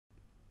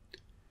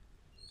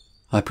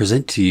I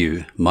present to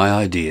you my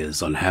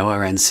ideas on how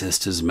our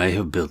ancestors may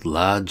have built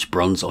large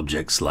bronze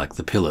objects like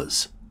the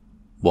pillars.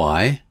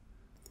 Why?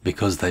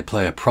 Because they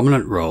play a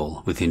prominent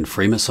role within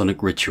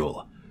Freemasonic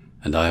ritual,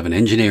 and I have an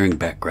engineering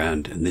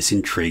background and this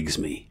intrigues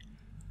me.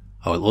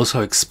 I will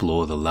also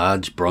explore the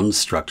large bronze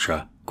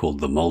structure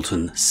called the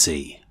Molten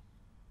Sea.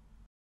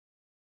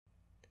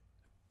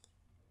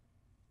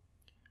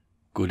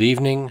 Good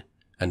evening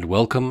and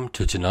welcome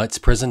to tonight's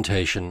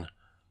presentation,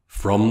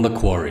 From the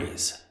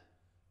Quarries,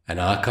 an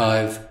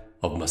archive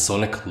of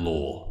Masonic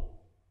lore.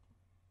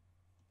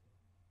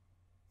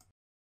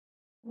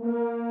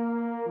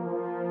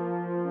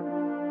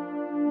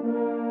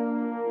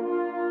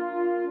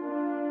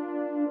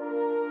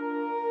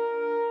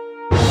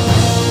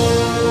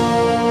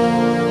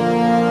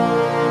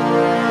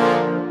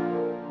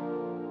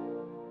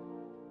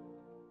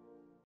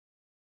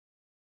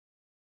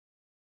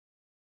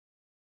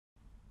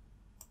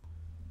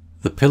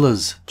 The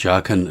pillars,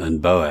 Jachin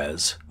and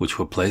Boaz, which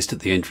were placed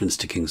at the entrance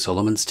to King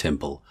Solomon's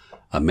temple,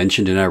 are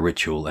mentioned in our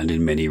ritual and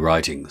in many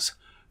writings.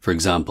 For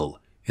example,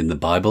 in the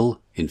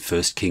Bible, in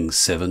 1 Kings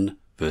 7,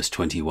 verse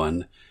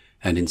 21,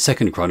 and in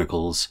 2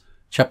 Chronicles,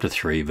 chapter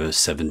 3, verse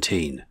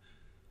 17.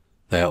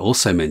 They are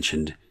also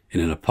mentioned in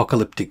an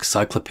apocalyptic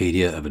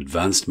cyclopedia of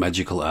advanced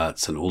magical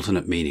arts and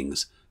alternate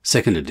meanings,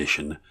 2nd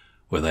edition,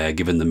 where they are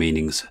given the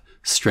meanings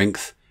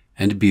strength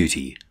and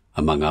beauty,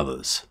 among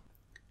others.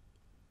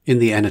 In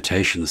the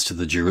annotations to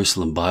the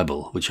Jerusalem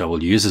Bible, which I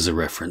will use as a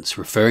reference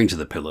referring to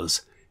the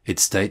pillars, it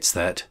states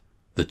that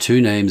the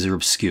two names are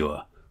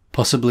obscure,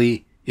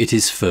 possibly it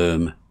is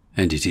firm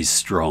and it is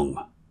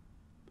strong.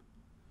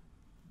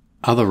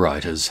 Other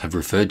writers have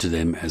referred to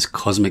them as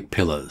cosmic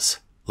pillars,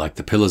 like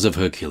the Pillars of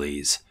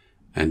Hercules,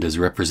 and as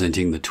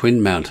representing the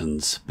twin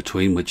mountains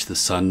between which the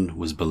sun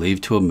was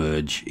believed to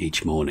emerge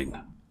each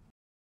morning.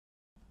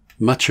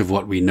 Much of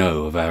what we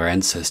know of our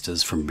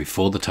ancestors from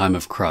before the time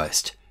of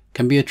Christ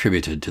can be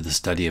attributed to the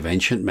study of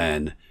ancient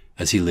man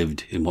as he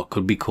lived in what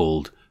could be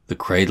called the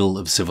cradle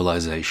of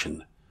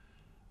civilization.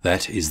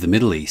 That is the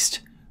Middle East,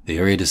 the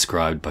area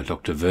described by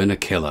Dr. Werner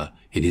Keller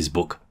in his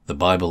book The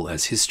Bible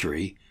as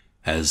History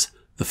as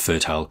the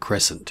Fertile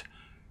Crescent,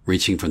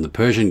 reaching from the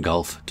Persian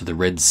Gulf to the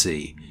Red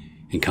Sea,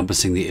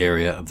 encompassing the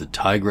area of the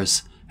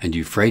Tigris and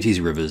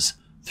Euphrates rivers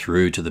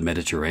through to the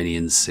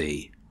Mediterranean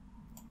Sea.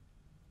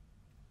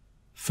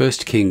 1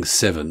 Kings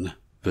 7,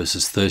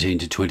 verses 13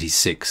 to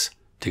 26,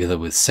 together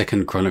with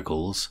 2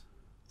 Chronicles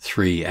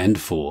 3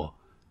 and 4,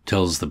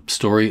 tells the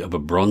story of a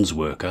bronze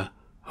worker,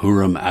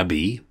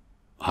 Hiram-Abi,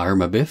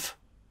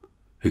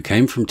 who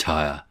came from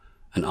Tyre,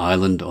 an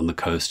island on the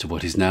coast of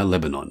what is now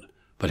Lebanon,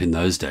 but in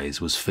those days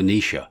was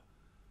Phoenicia.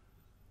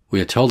 We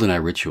are told in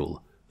our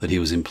ritual that he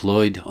was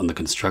employed on the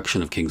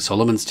construction of King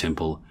Solomon's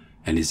temple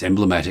and is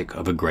emblematic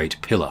of a great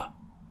pillar.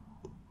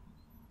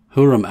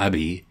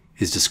 Hiram-Abi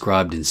is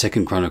described in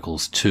 2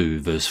 Chronicles 2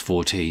 verse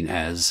 14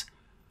 as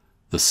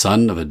the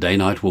son of a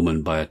Danite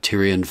woman by a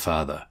Tyrian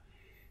father.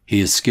 He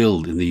is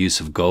skilled in the use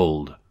of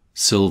gold,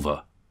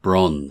 silver,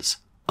 bronze,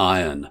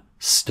 iron,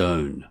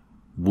 stone,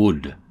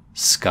 wood,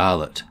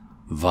 scarlet,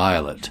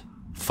 violet,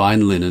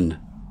 fine linen,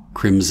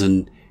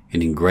 crimson,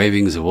 in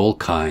engravings of all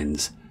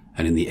kinds,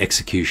 and in the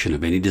execution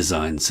of any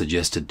design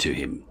suggested to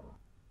him.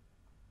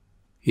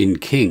 In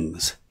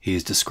Kings, he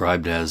is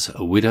described as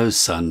a widow's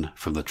son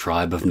from the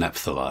tribe of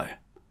Naphtali.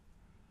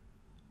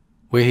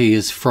 Where he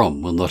is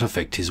from will not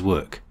affect his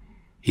work.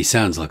 He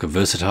sounds like a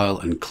versatile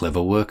and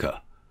clever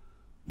worker.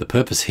 The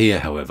purpose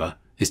here, however,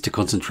 is to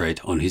concentrate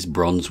on his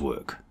bronze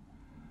work.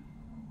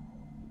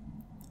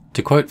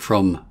 To quote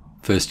from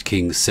 1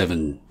 Kings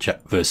 7,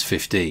 verse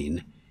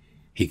 15,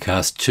 he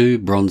cast 2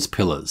 bronze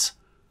pillars.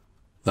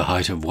 The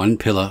height of one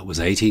pillar was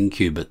 18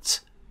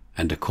 cubits,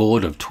 and a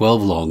cord of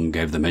 12 long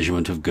gave the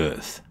measurement of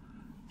girth.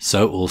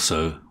 So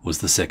also was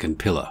the second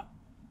pillar.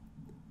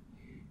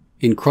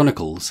 In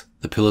Chronicles,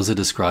 the pillars are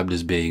described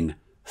as being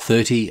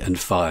 30 and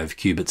 5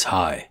 cubits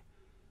high.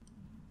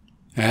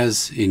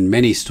 As in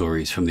many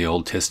stories from the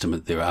Old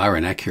Testament there are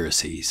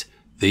inaccuracies,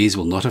 these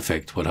will not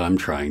affect what I'm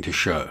trying to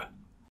show.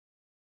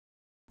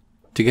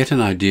 To get an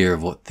idea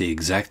of what the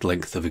exact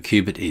length of a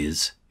cubit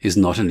is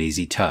not an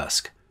easy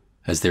task,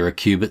 as there are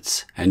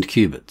cubits and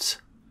cubits.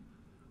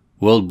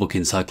 World Book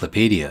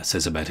Encyclopedia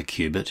says about a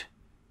cubit,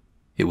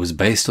 it was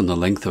based on the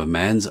length of a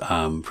man's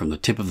arm from the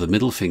tip of the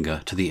middle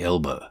finger to the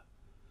elbow.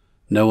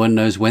 No one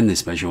knows when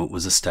this measurement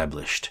was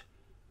established.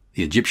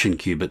 The Egyptian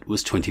cubit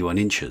was 21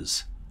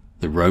 inches,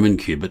 the Roman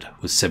cubit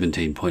was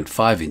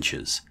 17.5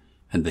 inches,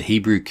 and the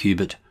Hebrew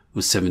cubit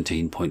was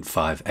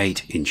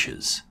 17.58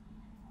 inches.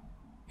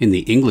 In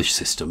the English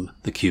system,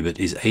 the cubit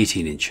is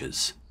 18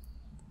 inches.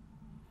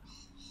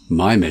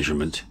 My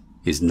measurement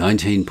is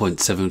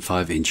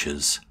 19.75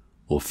 inches,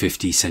 or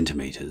 50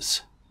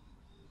 centimetres.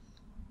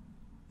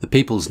 The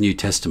People's New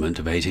Testament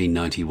of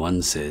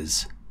 1891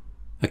 says,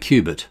 a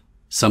cubit,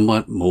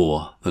 somewhat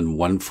more than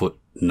 1 foot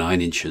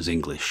 9 inches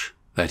English,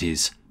 that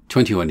is,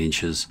 21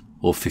 inches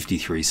or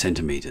 53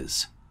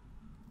 centimetres.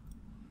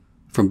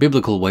 From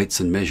biblical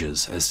weights and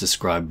measures, as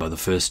described by the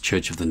First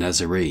Church of the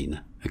Nazarene,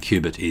 a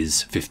cubit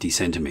is 50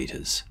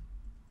 centimetres.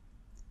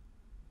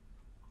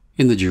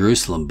 In the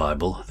Jerusalem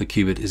Bible, the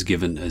cubit is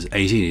given as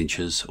 18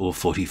 inches or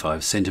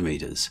 45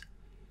 centimeters.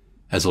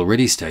 As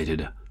already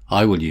stated,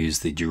 I will use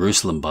the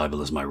Jerusalem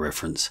Bible as my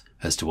reference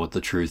as to what the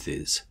truth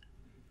is.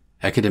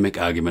 Academic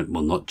argument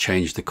will not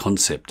change the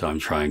concept I am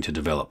trying to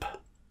develop.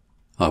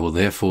 I will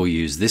therefore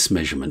use this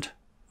measurement,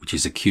 which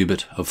is a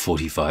cubit of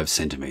 45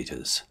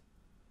 centimeters.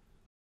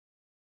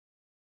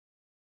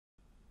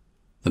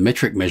 The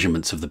metric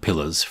measurements of the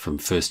pillars from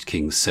 1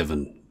 Kings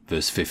 7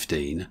 verse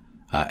 15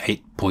 are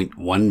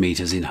 8.1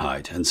 meters in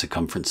height and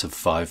circumference of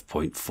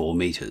 5.4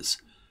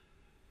 meters.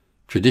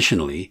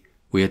 Traditionally,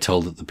 we are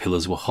told that the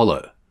pillars were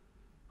hollow.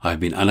 I have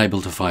been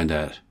unable to find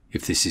out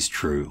if this is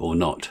true or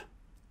not.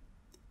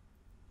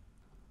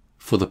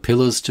 For the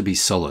pillars to be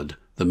solid,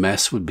 the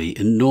mass would be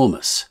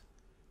enormous.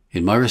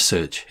 In my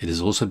research, it has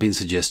also been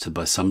suggested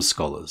by some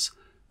scholars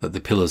that the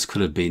pillars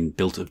could have been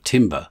built of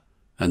timber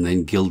and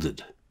then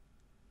gilded.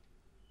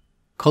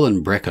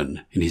 Colin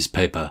Brecken, in his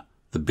paper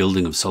The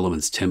Building of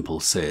Solomon's Temple,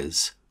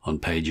 says, on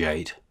page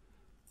 8,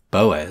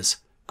 Boaz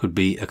could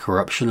be a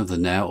corruption of the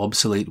now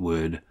obsolete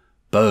word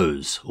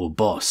bose or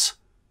boss,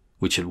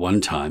 which at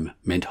one time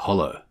meant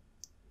hollow.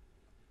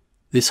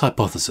 This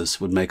hypothesis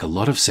would make a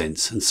lot of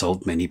sense and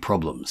solve many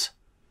problems.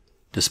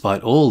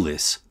 Despite all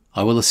this,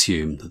 I will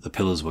assume that the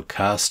pillars were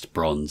cast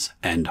bronze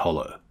and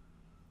hollow.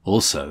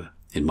 Also,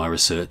 in my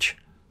research,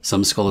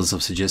 some scholars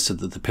have suggested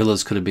that the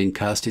pillars could have been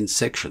cast in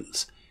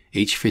sections,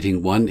 each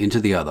fitting one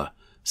into the other,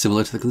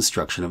 similar to the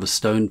construction of a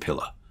stone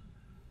pillar.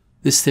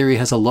 This theory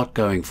has a lot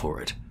going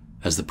for it,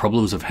 as the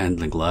problems of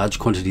handling large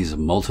quantities of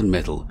molten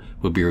metal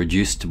would be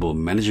reduced to more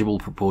manageable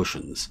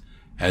proportions,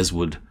 as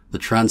would the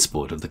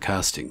transport of the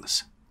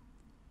castings.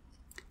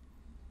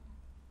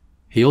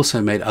 He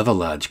also made other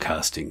large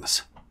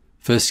castings.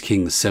 1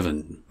 Kings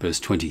 7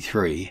 verse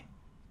 23,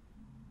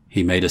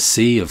 he made a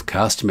sea of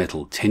cast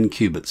metal 10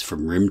 cubits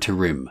from rim to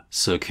rim,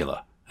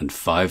 circular, and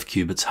 5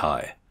 cubits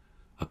high.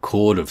 A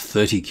cord of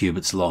 30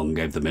 cubits long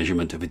gave the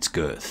measurement of its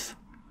girth.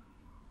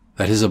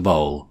 That is a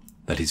bowl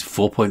that is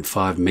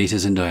 4.5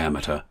 meters in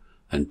diameter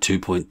and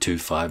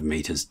 2.25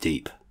 meters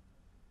deep.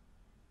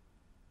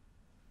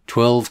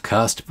 12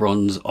 cast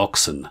bronze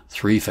oxen,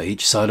 3 for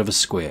each side of a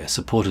square,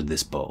 supported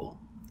this bowl.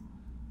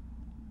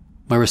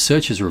 My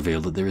research has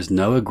revealed that there is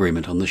no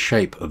agreement on the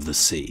shape of the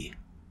sea.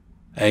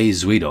 A.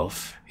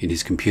 Zwidoff, in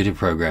his computer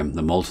program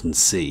The Molten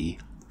Sea,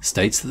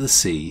 states that the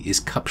sea is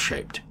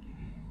cup-shaped.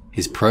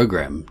 His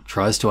program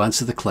tries to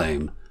answer the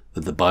claim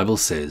that the Bible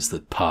says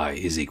that pi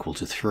is equal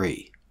to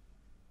 3.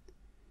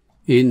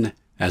 In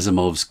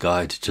Asimov's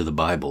Guide to the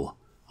Bible,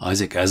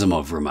 Isaac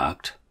Asimov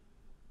remarked,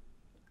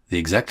 "The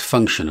exact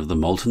function of the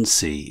molten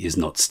sea is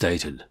not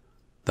stated,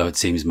 though it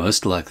seems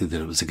most likely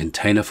that it was a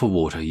container for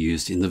water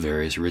used in the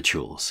various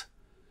rituals.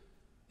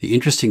 The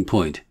interesting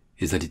point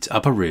is that its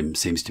upper rim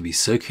seems to be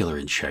circular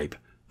in shape,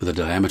 with a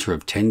diameter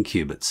of 10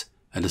 cubits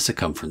and a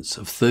circumference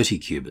of 30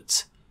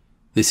 cubits.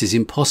 This is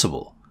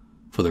impossible,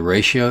 for the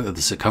ratio of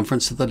the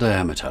circumference to the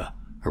diameter,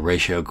 a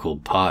ratio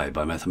called pi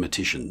by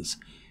mathematicians,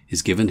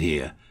 is given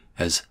here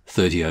as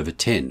 30 over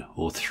 10,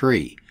 or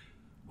 3,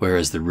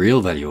 whereas the real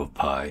value of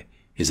pi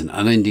is an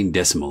unending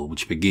decimal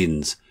which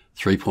begins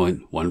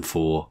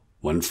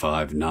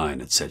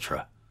 3.14159,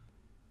 etc.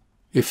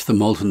 If the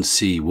molten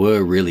sea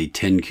were really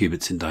 10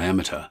 cubits in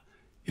diameter,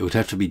 it would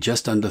have to be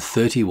just under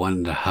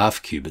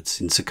 31.5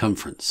 cubits in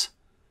circumference.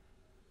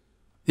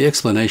 The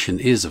explanation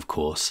is, of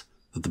course,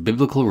 that the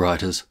biblical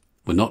writers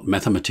were not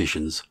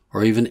mathematicians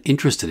or even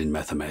interested in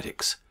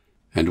mathematics,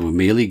 and were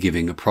merely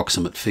giving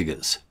approximate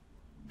figures.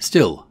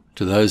 Still,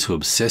 to those who are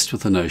obsessed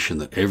with the notion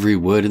that every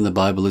word in the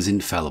Bible is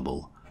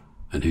infallible,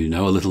 and who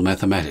know a little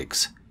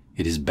mathematics,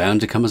 it is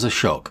bound to come as a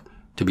shock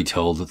to be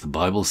told that the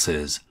Bible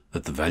says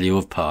that the value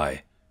of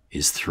pi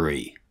is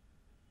 3.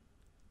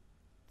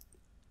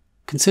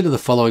 Consider the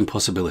following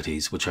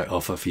possibilities which I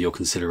offer for your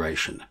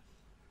consideration.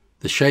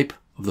 The shape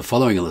of the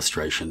following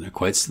illustration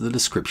equates to the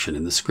description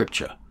in the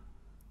scripture.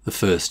 The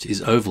first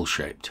is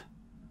oval-shaped.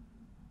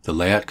 The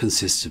layout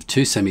consists of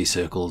 2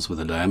 semicircles with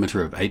a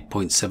diameter of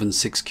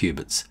 8.76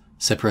 cubits,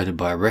 separated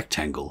by a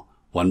rectangle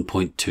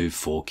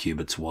 1.24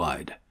 cubits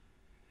wide.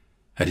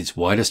 At its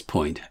widest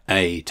point,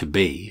 A to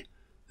B,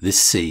 this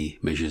C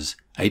measures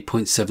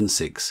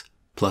 8.76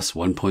 plus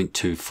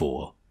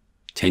 1.24,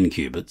 10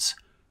 cubits,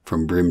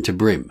 from brim to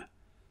brim.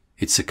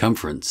 Its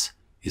circumference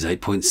is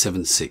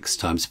 8.76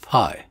 times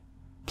pi,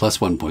 plus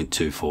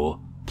 1.24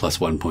 plus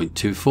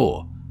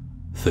 1.24,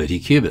 30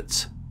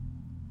 cubits.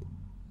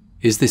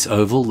 Is this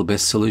oval the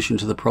best solution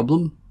to the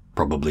problem?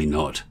 Probably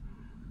not.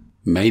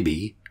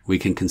 Maybe we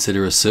can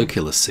consider a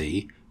circular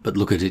sea, but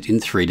look at it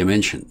in 3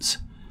 dimensions.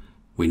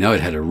 We know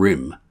it had a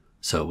rim,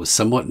 so it was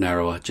somewhat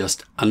narrower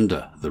just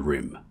under the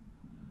rim.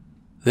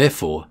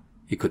 Therefore,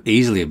 it could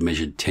easily have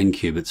measured 10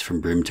 cubits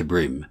from brim to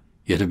brim,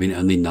 yet have been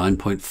only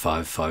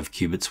 9.55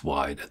 cubits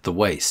wide at the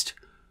waist,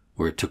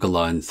 where it took a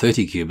line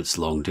 30 cubits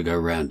long to go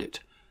round it,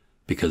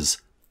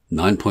 because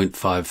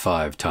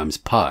 9.55 times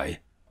pi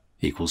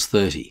equals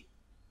 30.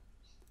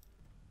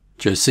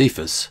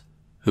 Josephus,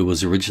 who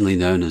was originally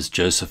known as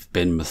Joseph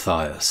ben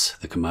Matthias,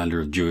 the commander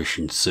of Jewish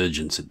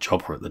insurgents at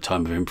Joppa at the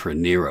time of Emperor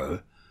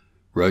Nero,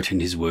 wrote in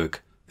his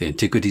work The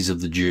Antiquities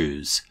of the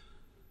Jews,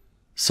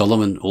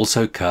 Solomon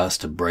also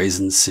cast a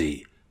brazen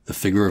sea, the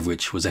figure of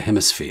which was a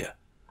hemisphere.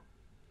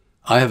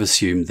 I have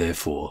assumed,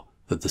 therefore,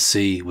 that the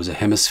sea was a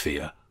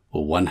hemisphere,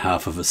 or one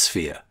half of a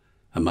sphere,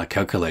 and my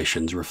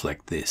calculations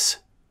reflect this.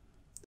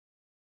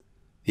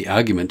 The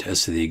argument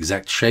as to the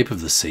exact shape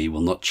of the sea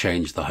will not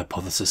change the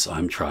hypothesis I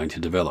am trying to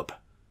develop.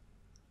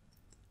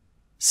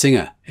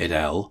 Singer et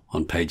al.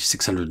 On page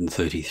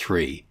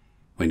 633,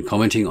 when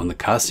commenting on the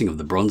casting of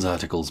the bronze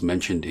articles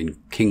mentioned in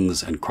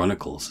Kings and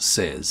Chronicles,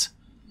 says,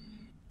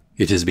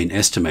 "It has been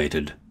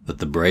estimated that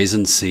the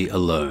brazen sea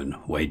alone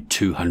weighed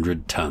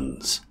 200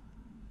 tons.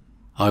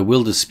 I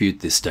will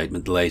dispute this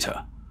statement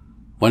later.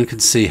 One can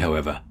see,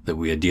 however, that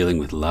we are dealing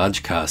with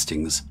large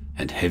castings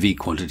and heavy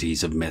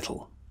quantities of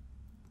metal.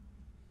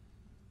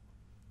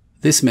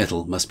 This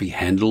metal must be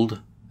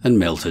handled and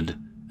melted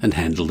and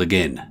handled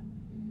again.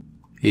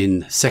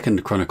 In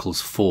 2 Chronicles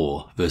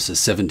 4, verses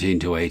 17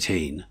 to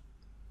 18,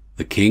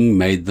 the king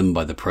made them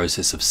by the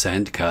process of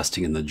sand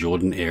casting in the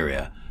Jordan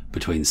area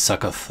between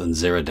Succoth and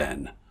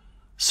Zeradan.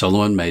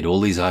 Solomon made all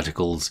these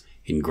articles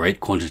in great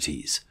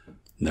quantities,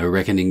 no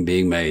reckoning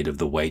being made of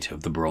the weight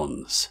of the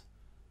bronze."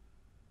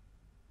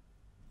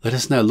 Let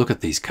us now look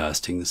at these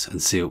castings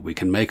and see what we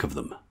can make of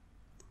them.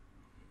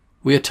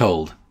 We are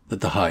told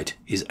that the height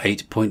is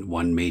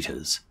 8.1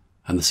 meters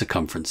and the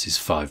circumference is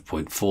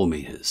 5.4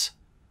 meters.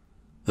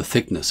 The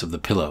thickness of the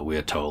pillar, we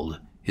are told,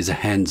 is a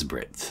hand's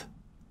breadth.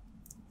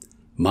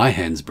 My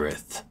hand's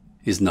breadth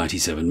is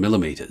 97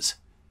 millimeters.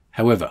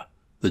 However,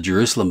 the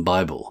Jerusalem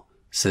Bible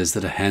says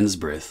that a hand's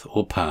breadth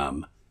or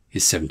palm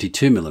is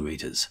 72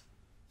 millimeters,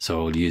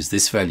 so I will use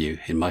this value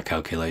in my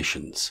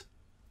calculations.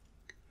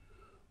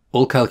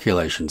 All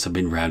calculations have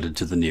been rounded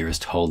to the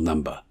nearest whole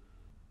number.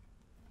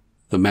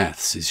 The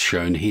maths is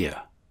shown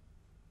here.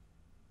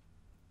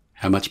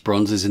 How much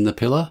bronze is in the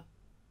pillar?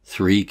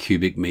 3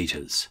 cubic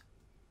meters.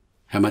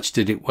 How much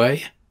did it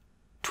weigh?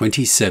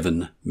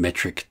 27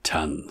 metric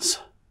tons.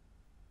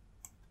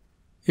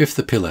 If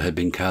the pillar had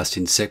been cast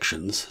in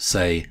sections,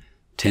 say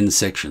 10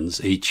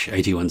 sections, each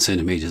 81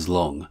 centimeters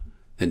long,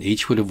 then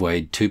each would have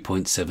weighed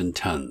 2.7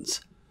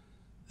 tons.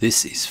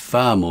 This is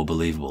far more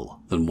believable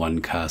than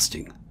one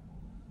casting.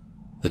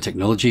 The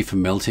technology for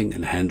melting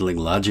and handling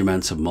large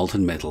amounts of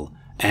molten metal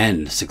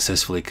and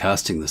successfully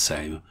casting the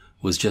same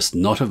was just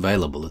not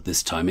available at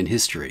this time in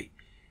history.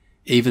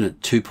 Even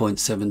at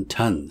 2.7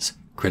 tons,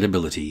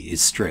 credibility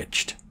is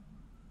stretched.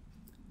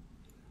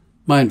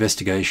 My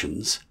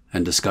investigations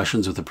and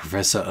discussions with a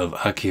professor of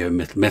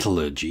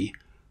archaeometallurgy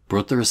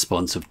brought the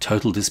response of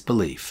total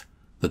disbelief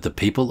that the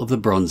people of the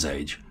Bronze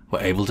Age were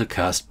able to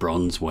cast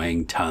bronze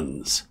weighing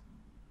tons.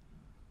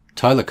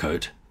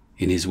 Tylercote,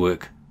 in his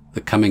work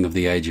The Coming of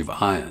the Age of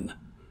Iron,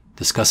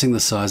 discussing the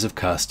size of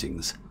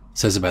castings,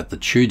 says about the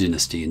Chu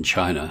dynasty in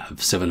China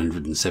of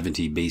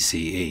 770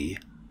 BCE,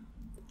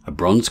 a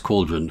bronze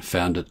cauldron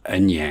found at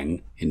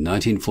Anyang in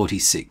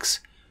 1946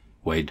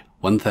 weighed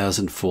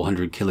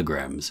 1,400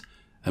 kilograms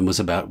and was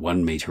about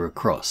 1 meter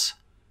across.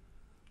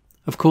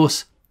 Of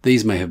course,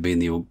 these may have been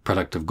the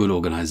product of good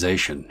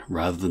organization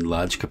rather than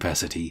large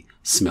capacity,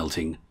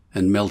 smelting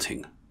and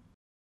melting.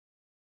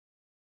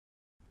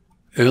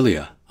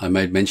 Earlier, I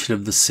made mention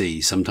of the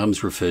sea,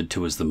 sometimes referred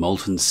to as the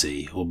Molten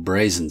Sea or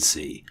Brazen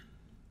Sea,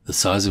 the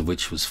size of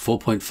which was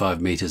 4.5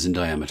 meters in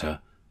diameter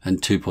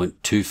and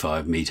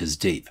 2.25 meters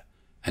deep,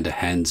 and a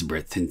hand's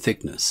breadth in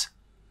thickness.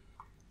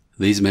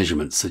 These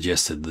measurements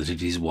suggested that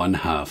it is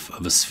 1/2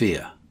 of a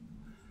sphere.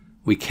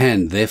 We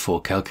can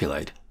therefore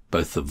calculate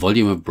both the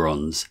volume of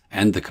bronze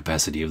and the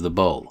capacity of the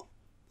bowl.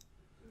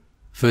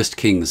 1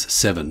 Kings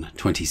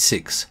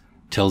 7:26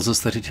 tells us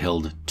that it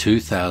held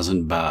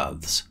 2,000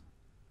 baths.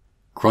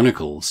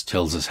 Chronicles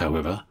tells us,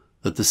 however,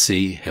 that the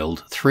sea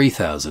held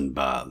 3,000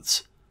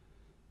 baths.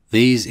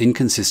 These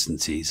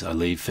inconsistencies I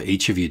leave for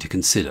each of you to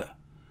consider.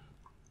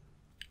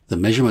 The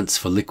measurements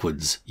for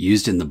liquids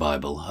used in the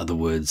Bible are the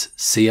words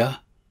seah,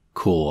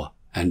 core,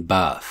 and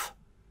bath.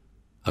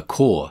 A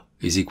core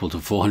is equal to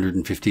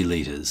 450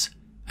 litres,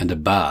 and a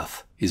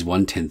bath is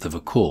 1/10 of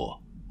a core,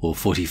 or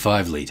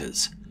 45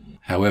 litres.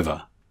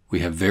 However, we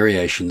have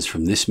variations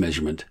from this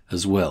measurement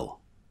as well.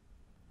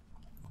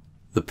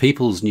 The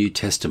People's New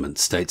Testament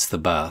states the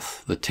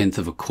bath, the 1/10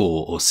 of a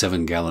core, or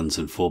 7 gallons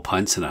and 4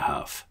 pints and a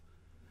half.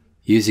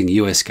 Using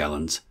US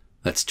gallons,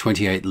 that's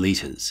 28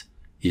 litres.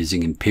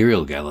 Using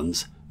imperial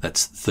gallons,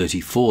 that's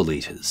 34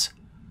 litres.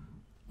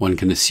 One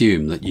can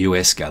assume that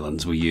US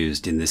gallons were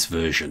used in this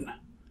version.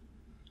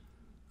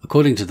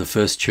 According to the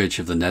First Church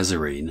of the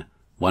Nazarene,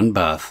 1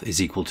 bath is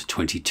equal to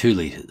 22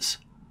 litres.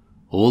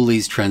 All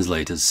these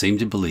translators seem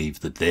to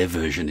believe that their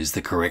version is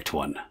the correct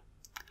one.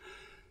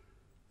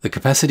 The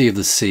capacity of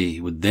the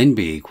sea would then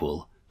be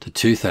equal to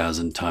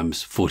 2,000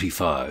 times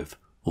 45,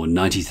 or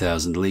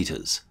 90,000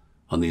 litres,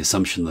 on the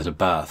assumption that a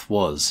bath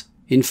was,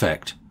 in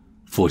fact,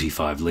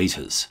 45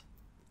 litres.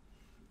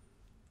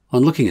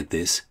 On looking at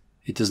this,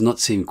 it does not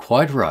seem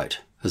quite right,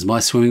 as my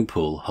swimming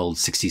pool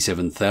holds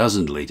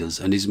 67,000 litres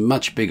and is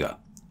much bigger.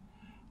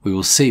 We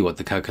will see what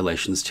the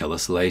calculations tell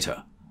us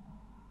later.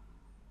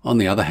 On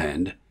the other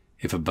hand,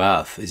 if a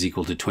bath is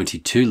equal to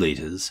 22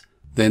 litres,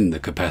 then the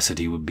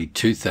capacity would be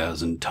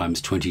 2,000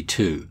 times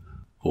 22,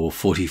 or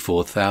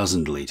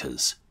 44,000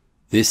 litres.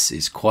 This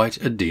is quite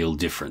a deal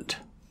different.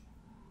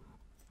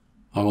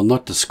 I will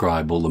not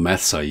describe all the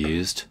maths I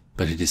used,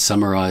 but it is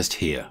summarised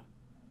here.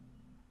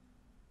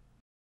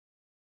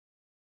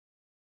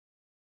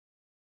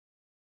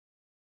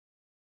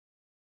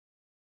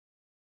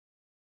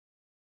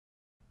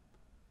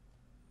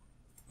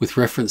 With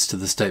reference to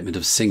the statement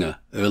of Singer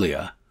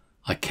earlier,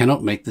 I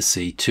cannot make the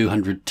sea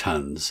 200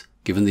 tonnes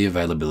given the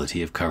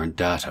availability of current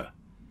data.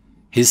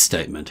 His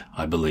statement,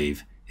 I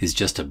believe, is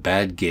just a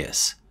bad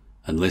guess,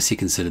 unless he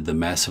considered the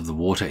mass of the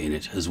water in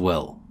it as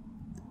well.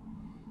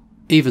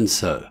 Even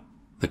so,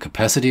 the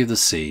capacity of the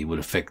sea would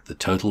affect the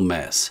total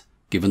mass,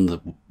 given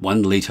that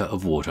 1 litre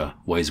of water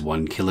weighs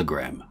 1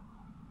 kilogram.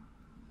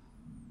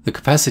 The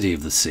capacity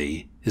of the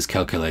sea is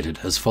calculated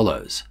as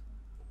follows.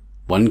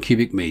 1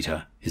 cubic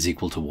metre is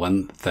equal to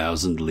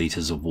 1,000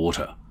 litres of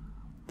water.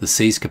 The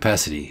sea's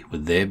capacity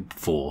would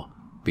therefore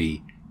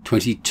be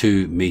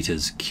 22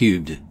 metres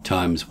cubed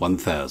times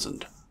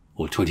 1,000,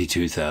 or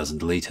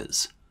 22,000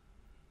 litres.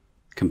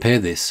 Compare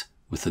this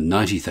with the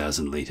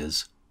 90,000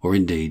 litres, or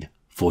indeed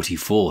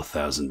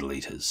 44,000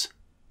 litres.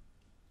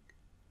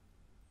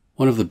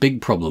 One of the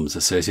big problems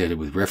associated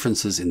with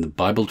references in the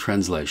Bible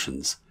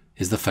translations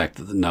is the fact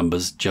that the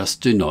numbers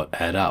just do not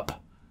add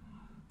up.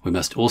 We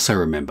must also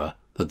remember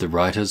that the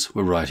writers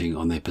were writing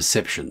on their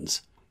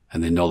perceptions,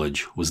 and their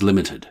knowledge was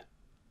limited.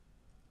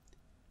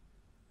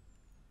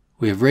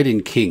 We have read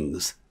in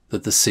Kings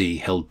that the sea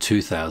held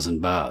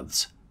 2,000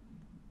 baths.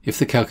 If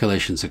the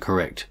calculations are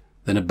correct,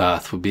 then a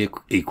bath would be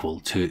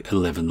equal to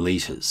 11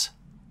 litres.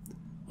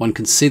 One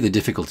can see the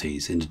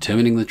difficulties in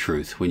determining the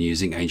truth when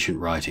using ancient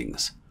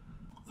writings.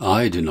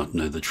 I do not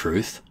know the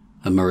truth,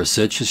 and my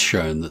research has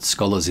shown that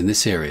scholars in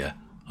this area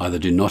either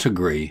do not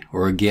agree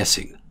or are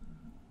guessing.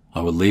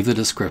 I will leave the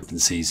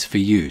discrepancies for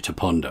you to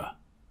ponder.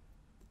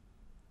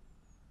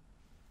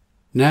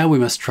 Now we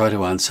must try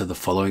to answer the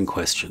following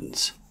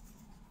questions.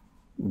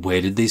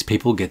 Where did these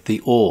people get the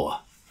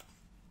ore?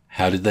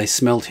 How did they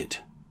smelt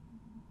it?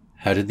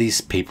 How did these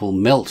people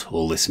melt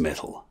all this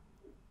metal?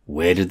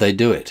 Where did they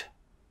do it?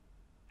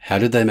 How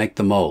did they make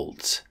the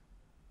moulds?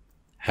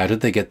 How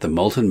did they get the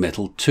molten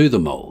metal to the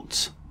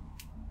moulds?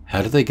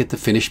 How did they get the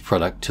finished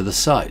product to the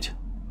site?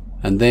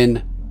 And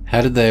then,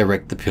 how did they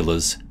erect the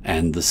pillars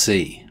and the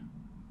sea?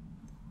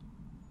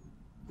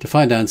 To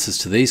find answers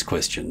to these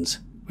questions,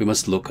 we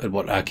must look at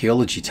what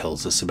archaeology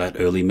tells us about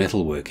early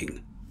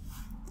metalworking.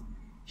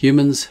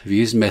 Humans have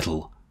used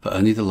metal for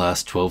only the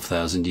last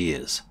 12,000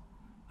 years,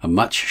 a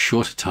much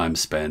shorter time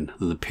span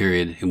than the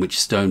period in which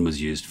stone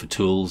was used for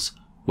tools,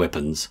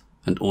 weapons,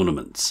 and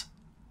ornaments.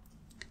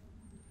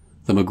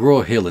 The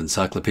McGraw-Hill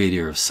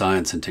Encyclopedia of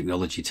Science and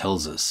Technology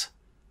tells us,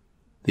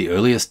 the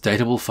earliest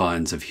datable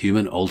finds of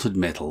human-altered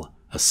metal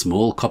are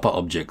small copper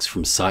objects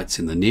from sites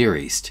in the Near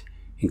East,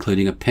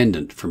 including a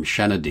pendant from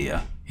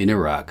Shanadir in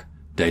Iraq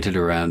dated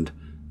around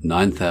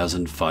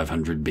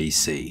 9500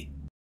 BC.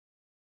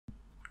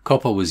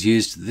 Copper was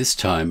used at this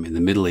time in the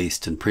Middle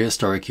East and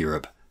prehistoric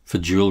Europe for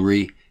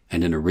jewellery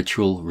and in a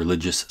ritual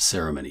religious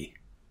ceremony.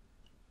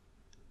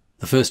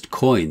 The first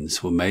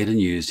coins were made and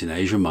used in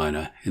Asia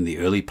Minor in the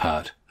early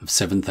part of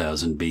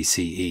 7000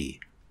 BCE.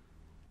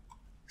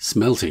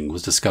 Smelting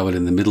was discovered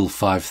in the middle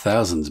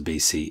 5000s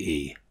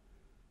BCE.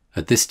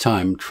 At this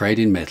time, trade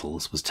in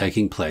metals was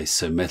taking place,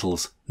 so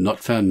metals not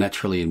found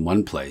naturally in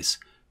one place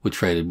were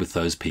traded with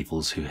those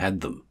peoples who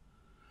had them.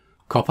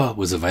 Copper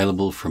was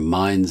available from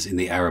mines in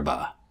the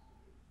Arabar.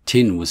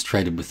 Tin was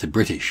traded with the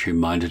British who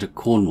mined it at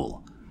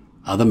Cornwall.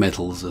 Other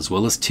metals as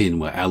well as tin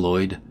were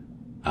alloyed,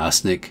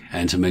 arsenic,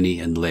 antimony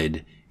and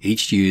lead,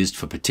 each used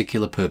for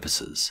particular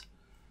purposes.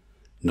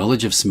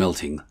 Knowledge of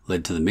smelting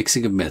led to the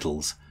mixing of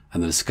metals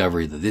and the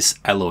discovery that this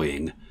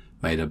alloying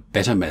made a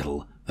better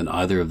metal than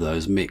either of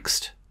those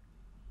mixed.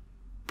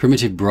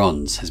 Primitive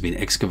bronze has been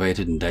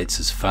excavated and dates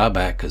as far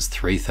back as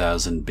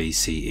 3000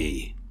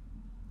 BCE.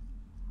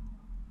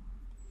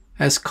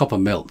 As copper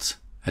melts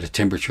at a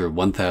temperature of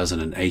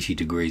 1080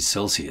 degrees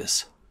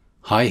Celsius,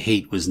 high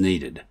heat was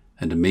needed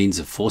and a means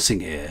of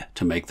forcing air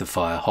to make the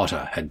fire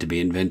hotter had to be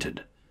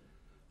invented.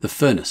 The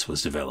furnace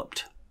was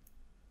developed.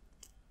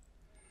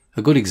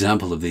 A good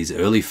example of these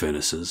early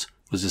furnaces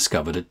was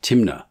discovered at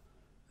Timna.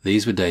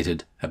 These were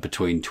dated at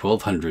between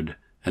 1200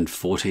 and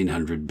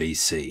 1400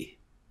 BC.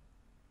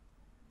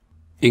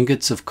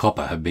 Ingots of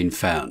copper have been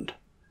found.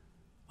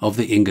 Of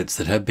the ingots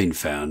that have been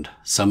found,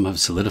 some have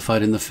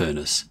solidified in the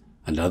furnace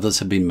and others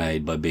have been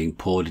made by being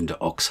poured into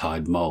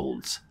oxhide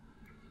moulds.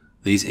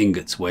 These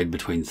ingots weighed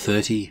between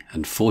 30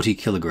 and 40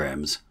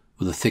 kilograms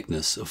with a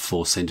thickness of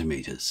 4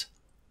 centimeters.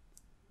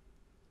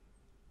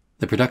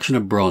 The production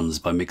of bronze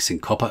by mixing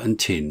copper and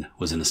tin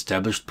was an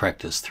established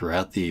practice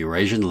throughout the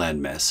Eurasian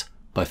landmass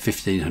by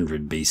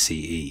 1500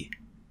 BCE.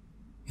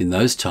 In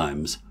those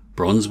times,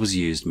 bronze was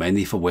used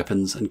mainly for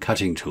weapons and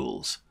cutting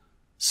tools.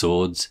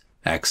 swords,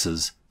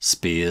 axes,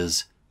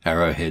 spears,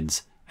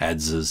 arrowheads,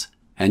 adzes,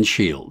 and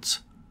shields,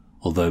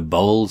 although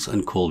bowls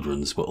and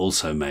cauldrons were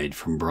also made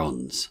from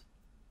bronze.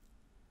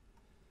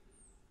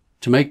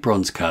 To make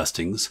bronze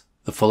castings,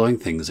 the following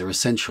things are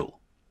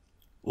essential: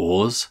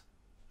 ores,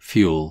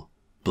 fuel,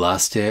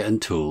 blast air and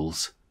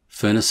tools,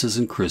 furnaces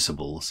and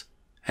crucibles,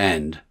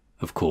 and,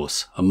 of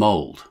course, a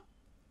mould.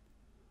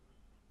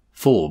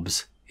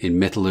 Forbes, in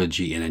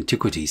Metallurgy and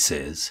Antiquity,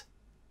 says,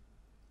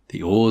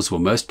 "The ores were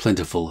most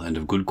plentiful and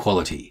of good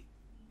quality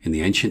in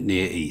the ancient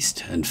Near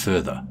East and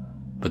further,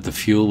 but the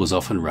fuel was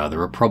often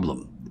rather a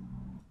problem.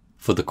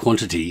 For the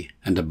quantity,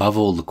 and above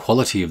all the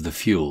quality of the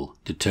fuel,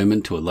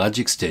 determined to a large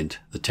extent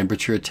the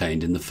temperature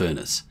attained in the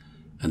furnace,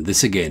 and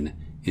this again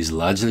is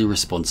largely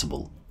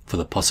responsible for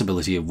the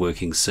possibility of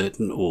working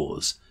certain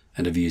ores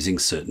and of using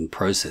certain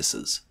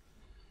processes.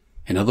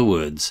 In other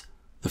words,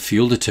 the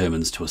fuel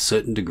determines to a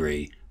certain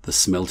degree the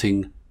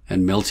smelting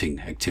and melting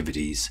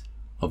activities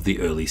of the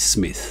early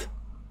smith."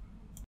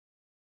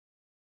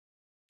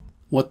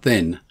 What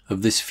then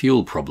of this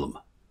fuel problem?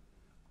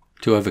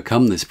 To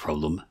overcome this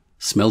problem,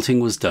 smelting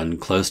was done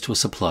close to a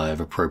supply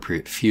of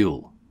appropriate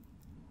fuel.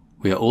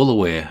 We are all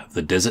aware of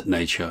the desert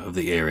nature of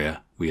the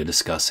area we are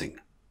discussing.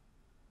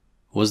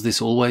 Was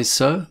this always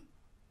so?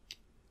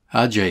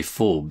 R.J.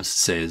 Forbes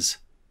says,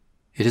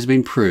 "It has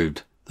been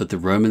proved that the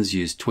Romans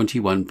used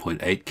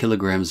 21.8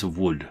 kilograms of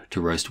wood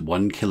to roast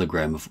 1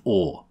 kilogram of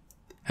ore,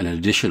 and an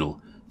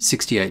additional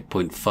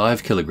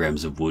 68.5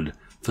 kilograms of wood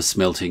for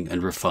smelting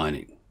and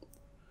refining.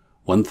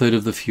 1/3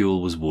 of the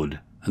fuel was wood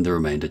and the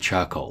remainder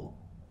charcoal.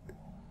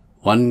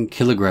 1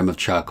 kilogram of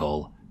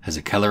charcoal has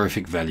a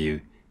calorific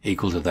value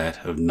equal to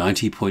that of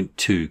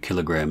 90.2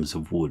 kilograms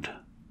of wood.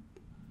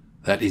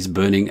 That is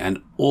burning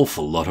an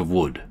awful lot of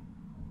wood."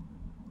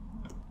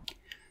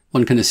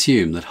 One can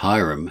assume that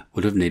Hiram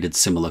would have needed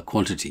similar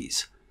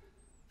quantities.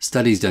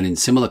 Studies done in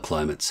similar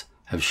climates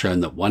have shown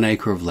that 1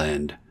 acre of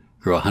land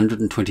grew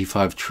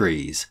 125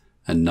 trees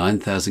and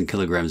 9,000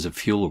 kilograms of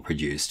fuel were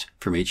produced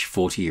from each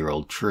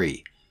 40-year-old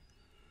tree.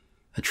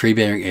 A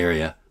tree-bearing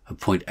area of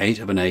 0.8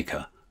 of an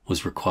acre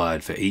was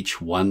required for each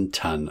 1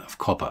 ton of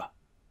copper.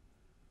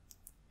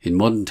 In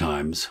modern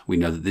times, we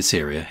know that this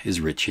area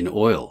is rich in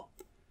oil.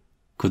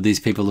 Could these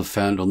people have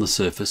found on the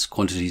surface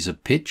quantities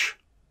of pitch?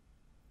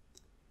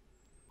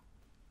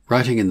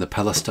 Writing in the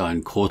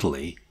Palestine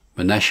Quarterly,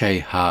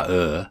 Menashe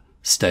Ha'er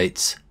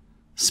states,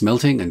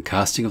 "Smelting and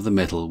casting of the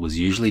metal was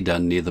usually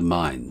done near the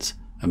mines,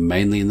 and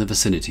mainly in the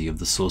vicinity of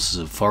the sources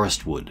of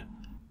forest wood,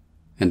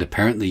 and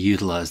apparently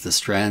utilized the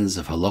strands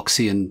of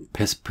Holoxian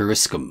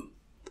periscum,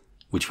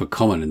 which were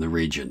common in the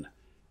region,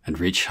 and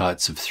reached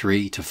heights of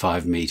 3 to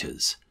 5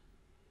 meters.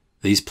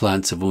 These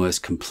plants have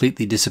almost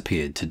completely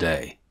disappeared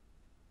today."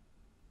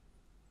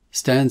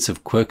 Stands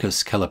of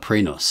Quercus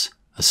calaprinos,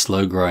 a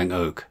slow-growing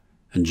oak,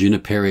 and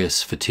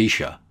Juniperius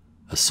foetica,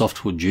 a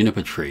softwood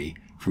juniper tree,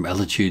 from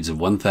altitudes of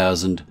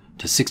 1,000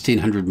 to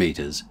 1,600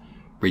 meters,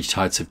 reached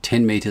heights of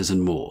 10 meters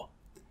and more.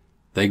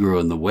 They grew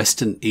in the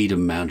western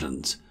Edom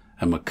Mountains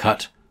and were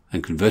cut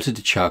and converted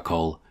to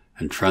charcoal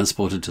and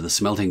transported to the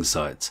smelting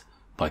sites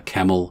by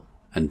camel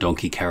and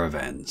donkey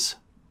caravans.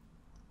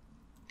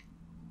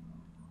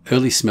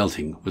 Early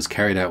smelting was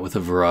carried out with a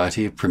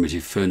variety of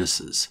primitive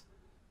furnaces.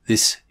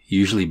 This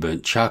usually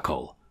burnt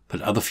charcoal,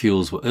 but other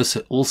fuels were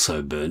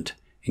also burnt,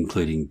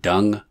 including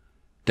dung,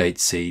 date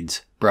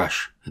seeds,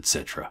 brush,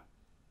 etc.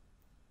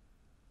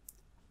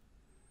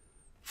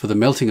 For the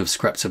melting of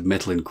scraps of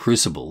metal in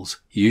crucibles,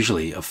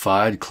 usually a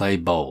fired clay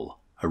bowl,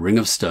 a ring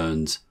of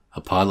stones,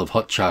 a pile of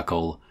hot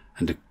charcoal,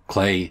 and a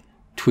clay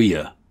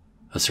tuyere,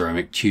 a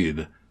ceramic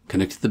tube,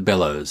 connected to the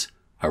bellows,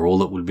 are all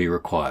that would be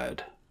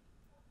required.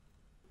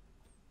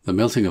 The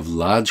melting of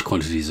large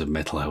quantities of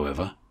metal,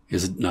 however,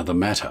 is another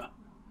matter.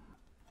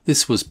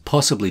 This was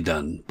possibly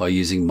done by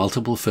using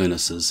multiple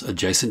furnaces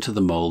adjacent to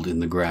the mould in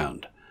the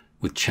ground,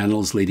 with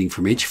channels leading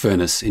from each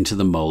furnace into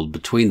the mould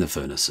between the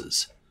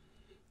furnaces.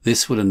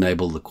 This would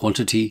enable the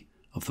quantity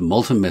of the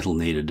molten metal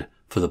needed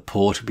for the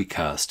pour to be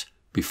cast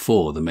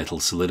before the metal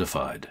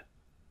solidified.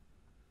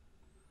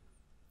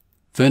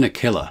 Werner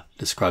Keller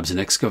describes an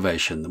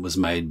excavation that was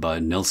made by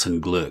Nelson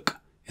Glueck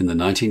in the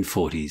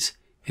 1940s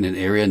in an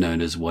area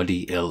known as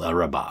Wadi El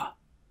Arabah.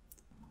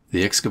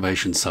 The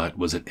excavation site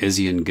was at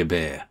Ezion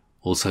Geber,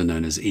 also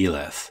known as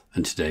Elath,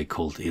 and today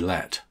called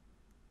Eilat.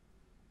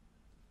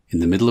 In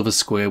the middle of a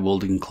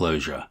square-walled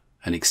enclosure,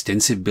 an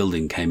extensive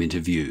building came into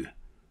view.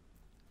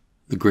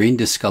 The green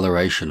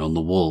discoloration on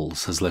the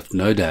walls has left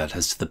no doubt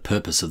as to the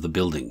purpose of the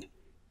building.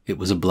 It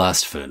was a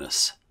blast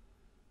furnace.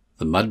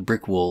 The mud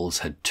brick walls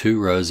had 2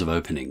 rows of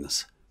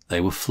openings.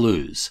 They were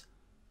flues.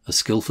 A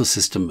skillful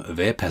system of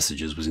air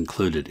passages was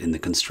included in the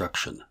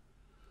construction.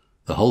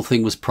 The whole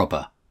thing was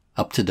proper,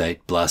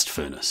 up-to-date blast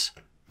furnace,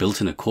 built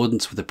in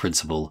accordance with the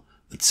principle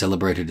that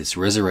celebrated its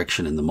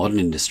resurrection in the modern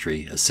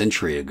industry a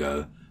century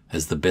ago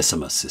as the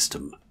Bessemer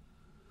system.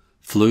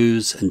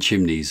 Flues and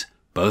chimneys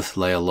both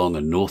lay along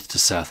a north to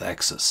south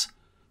axis,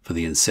 for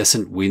the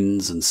incessant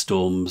winds and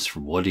storms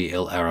from Wadi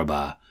El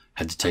Arabah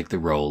had to take the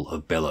role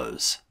of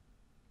bellows.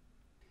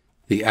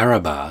 The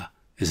Arabah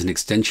is an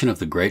extension of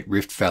the Great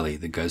Rift Valley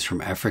that goes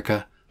from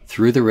Africa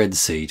through the Red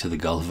Sea to the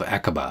Gulf of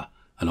Aqaba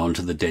and on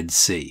to the Dead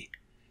Sea.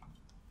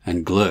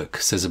 And Glurk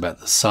says about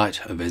the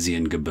site of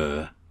Ezion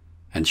Geber,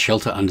 and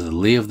shelter under the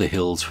lee of the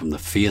hills from the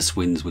fierce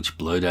winds which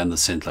blow down the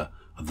centre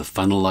of the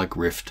funnel-like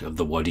rift of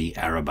the Wadi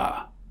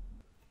Arabah.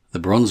 The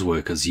bronze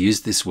workers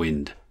used this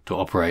wind to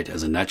operate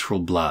as a natural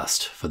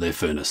blast for their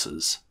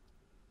furnaces.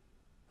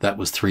 That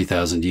was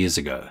 3,000 years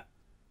ago.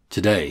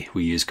 Today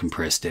we use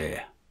compressed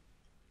air.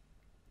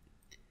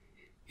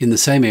 In the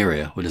same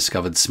area were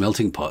discovered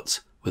smelting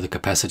pots with a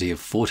capacity of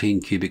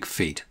 14 cubic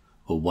feet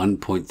or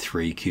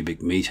 1.3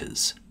 cubic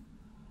metres.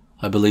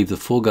 I believe the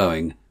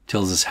foregoing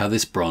tells us how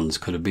this bronze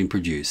could have been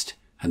produced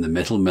and the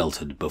metal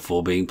melted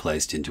before being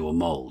placed into a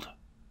mould.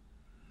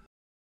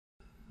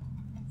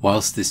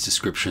 Whilst this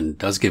description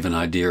does give an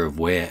idea of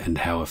where and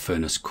how a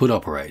furnace could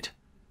operate,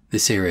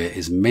 this area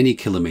is many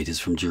kilometres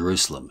from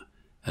Jerusalem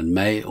and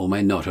may or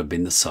may not have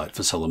been the site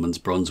for Solomon's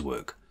bronze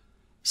work.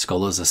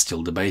 Scholars are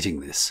still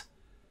debating this.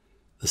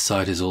 The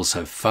site is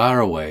also far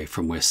away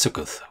from where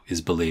Sukkoth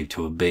is believed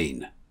to have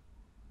been.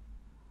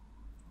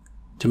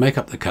 To make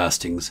up the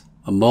castings,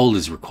 a mould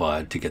is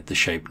required to get the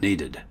shape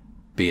needed,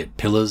 be it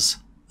pillars,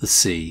 the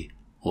sea,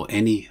 or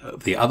any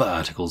of the other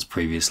articles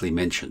previously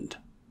mentioned.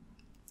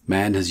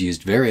 Man has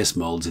used various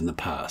moulds in the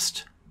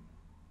past.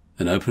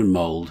 An open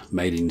mould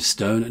made in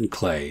stone and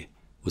clay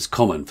was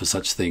common for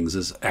such things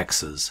as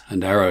axes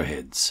and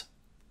arrowheads.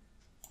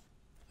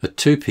 A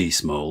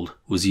two-piece mould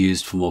was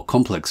used for more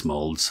complex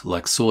moulds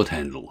like sword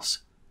handles.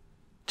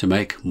 To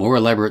make more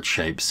elaborate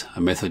shapes,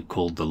 a method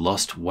called the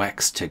lost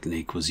wax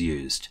technique was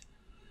used.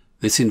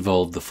 This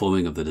involved the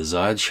forming of the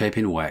desired shape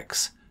in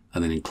wax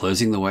and then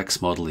enclosing the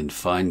wax model in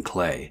fine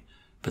clay,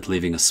 but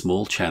leaving a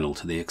small channel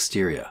to the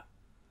exterior.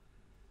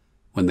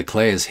 When the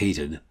clay is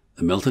heated,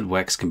 the melted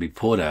wax can be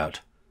poured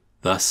out,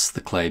 thus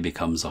the clay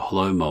becomes a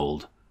hollow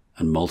mould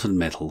and molten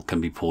metal can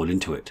be poured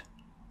into it.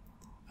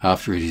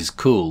 After it is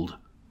cooled,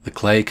 the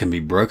clay can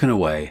be broken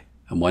away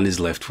and one is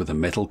left with a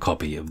metal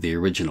copy of the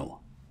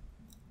original.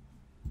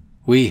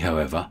 We,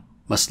 however,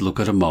 must look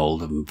at a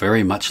mould of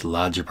very much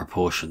larger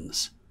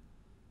proportions.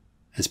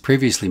 As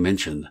previously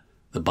mentioned,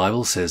 the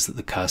Bible says that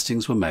the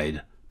castings were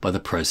made by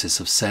the process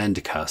of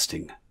sand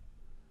casting.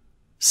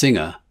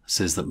 Singer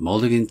says that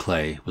moulding in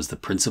clay was the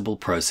principal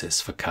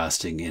process for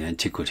casting in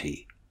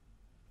antiquity.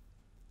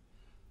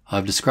 I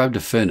have described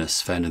a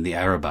furnace found in the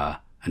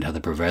Arabah and how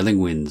the prevailing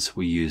winds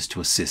were used to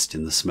assist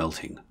in the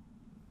smelting.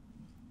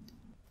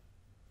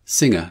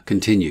 Singer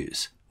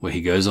continues, where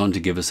he goes on to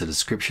give us a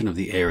description of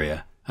the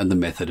area and the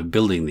method of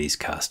building these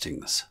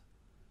castings.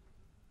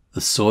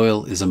 The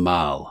soil is a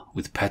marl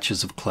with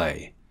patches of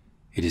clay.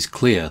 It is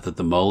clear that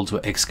the moulds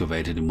were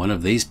excavated in one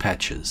of these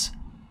patches.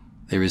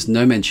 There is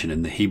no mention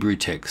in the Hebrew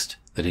text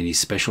that any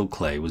special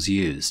clay was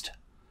used.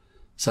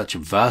 Such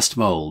vast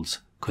moulds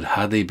could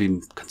hardly have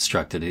been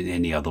constructed in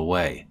any other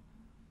way.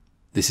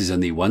 This is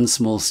only one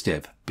small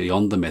step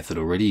beyond the method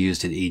already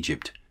used in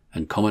Egypt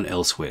and common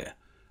elsewhere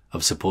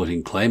of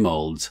supporting clay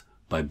moulds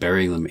by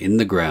burying them in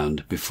the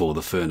ground before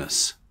the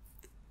furnace.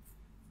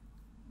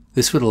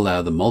 This would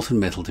allow the molten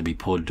metal to be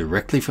poured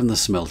directly from the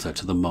smelter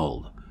to the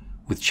mould,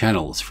 with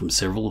channels from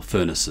several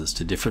furnaces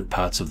to different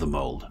parts of the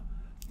mould,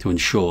 to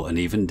ensure an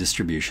even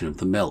distribution of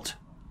the melt.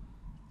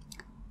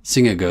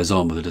 Singer goes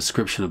on with a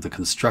description of the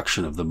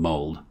construction of the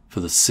mould for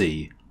the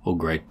sea or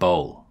great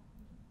bowl.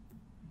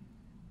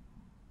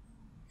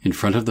 In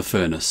front of the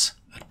furnace,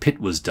 a pit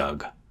was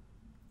dug.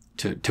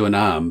 To an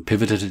arm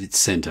pivoted at its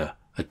centre,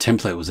 a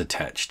template was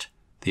attached,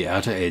 the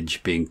outer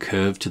edge being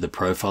curved to the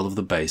profile of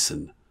the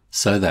basin,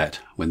 so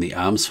that, when the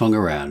arm swung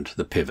around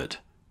the pivot,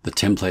 the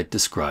template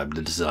described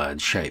the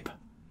desired shape.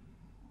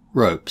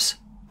 Ropes,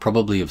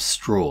 probably of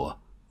straw,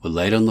 were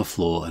laid on the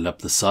floor and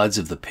up the sides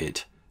of the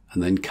pit,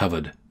 and then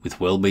covered with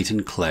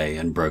well-beaten clay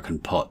and broken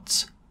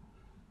pots.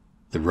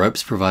 The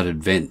ropes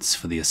provided vents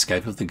for the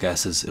escape of the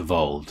gases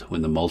evolved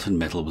when the molten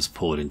metal was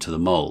poured into the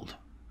mould.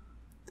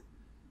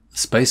 The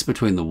space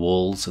between the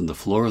walls and the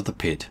floor of the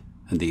pit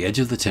and the edge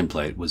of the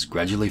template was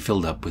gradually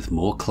filled up with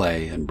more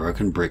clay and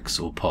broken bricks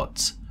or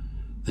pots,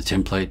 the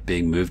template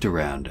being moved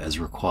around as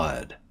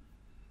required.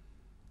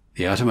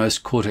 The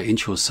outermost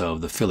quarter-inch or so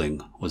of the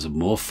filling was of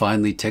more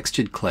finely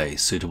textured clay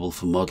suitable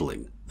for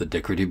modelling the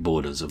decorative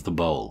borders of the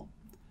bowl,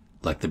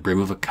 like the brim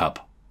of a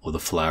cup or the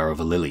flower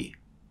of a lily.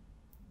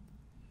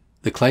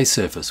 The clay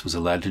surface was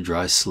allowed to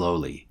dry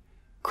slowly,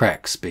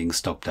 cracks being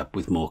stopped up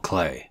with more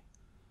clay.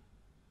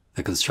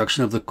 The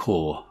construction of the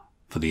core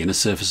for the inner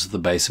surface of the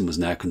basin was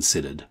now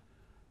considered.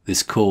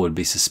 This core would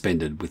be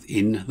suspended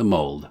within the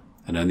mould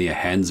and only a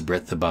hand's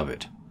breadth above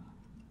it.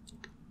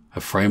 A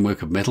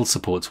framework of metal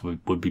supports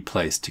would be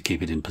placed to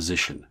keep it in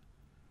position.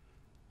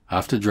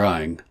 After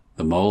drying,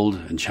 the mould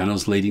and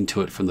channels leading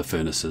to it from the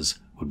furnaces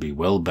would be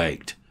well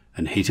baked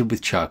and heated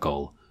with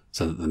charcoal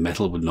so that the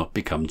metal would not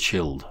become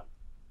chilled.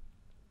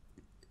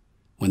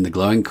 When the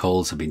glowing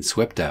coals had been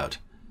swept out,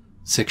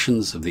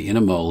 sections of the inner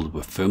mould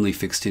were firmly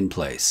fixed in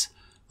place,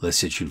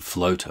 lest it should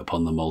float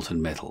upon the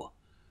molten metal.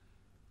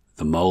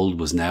 The mould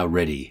was now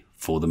ready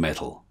for the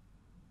metal.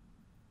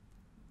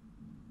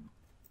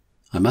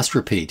 I must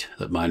repeat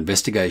that my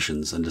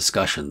investigations and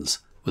discussions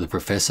with a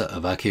professor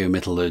of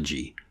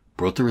archaeometallurgy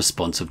brought the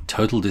response of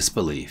total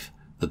disbelief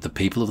that the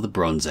people of the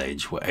Bronze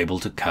Age were able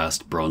to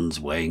cast bronze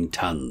weighing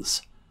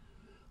tons.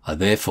 I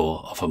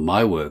therefore offer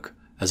my work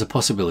as a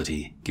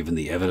possibility given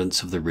the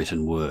evidence of the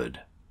written word.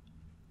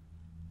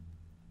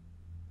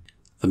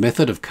 The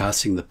method of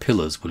casting the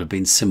pillars would have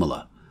been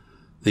similar.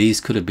 These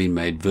could have been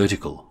made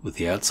vertical, with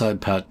the outside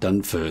part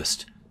done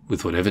first,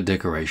 with whatever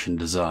decoration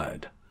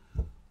desired.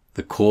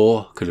 The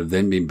core could have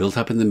then been built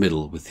up in the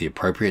middle with the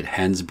appropriate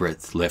hand's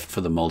breadth left for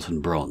the molten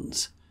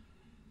bronze.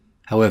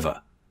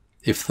 However,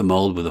 if the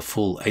mould were the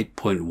full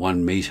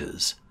 8.1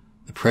 meters,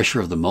 the pressure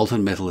of the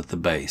molten metal at the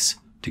base,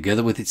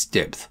 together with its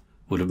depth,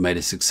 would have made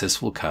a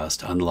successful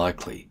cast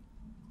unlikely.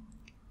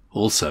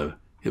 Also,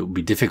 it would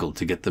be difficult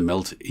to get the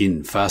melt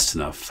in fast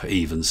enough for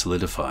even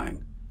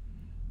solidifying.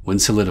 When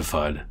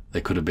solidified,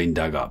 they could have been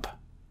dug up.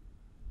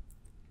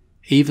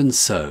 Even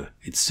so,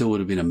 it still would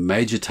have been a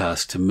major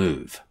task to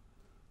move.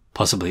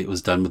 Possibly it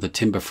was done with a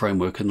timber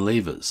framework and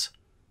levers.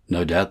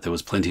 No doubt there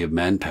was plenty of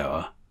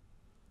manpower.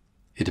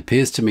 It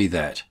appears to me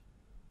that,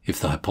 if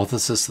the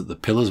hypothesis that the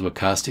pillars were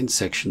cast in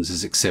sections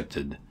is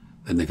accepted,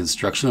 then the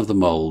construction of the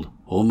mould,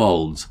 or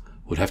moulds,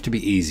 would have to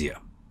be easier.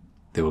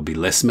 There would be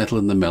less metal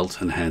in the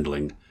melt and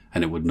handling,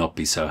 and it would not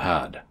be so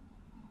hard.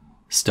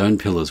 Stone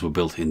pillars were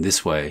built in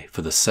this way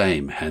for the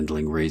same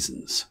handling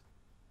reasons.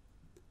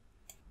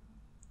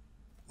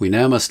 We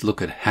now must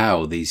look at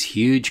how these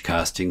huge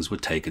castings were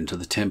taken to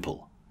the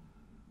temple.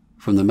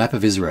 From the map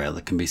of Israel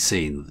it can be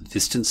seen that the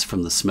distance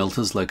from the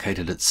smelters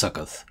located at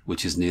Succoth,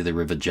 which is near the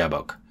river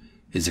Jabbok,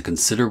 is a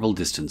considerable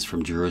distance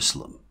from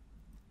Jerusalem.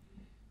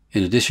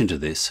 In addition to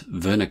this,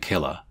 Werner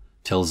Keller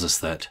tells us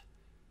that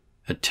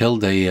at Tel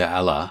Deir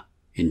Allah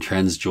in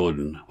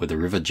Transjordan, where the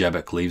river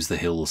Jabbok leaves the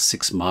hills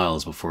 6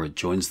 miles before it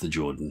joins the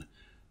Jordan,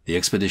 the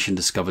expedition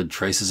discovered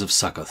traces of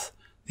Succoth,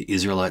 the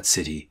Israelite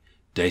city,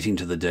 dating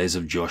to the days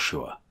of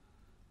Joshua.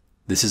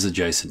 This is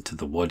adjacent to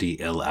the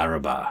Wadi el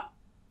Arabah.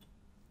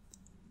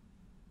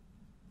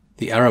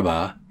 The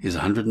Arabah is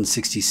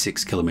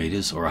 166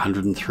 kilometers or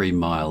 103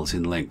 miles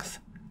in length,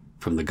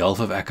 from the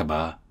Gulf of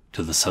Aqaba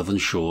to the southern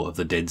shore of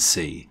the Dead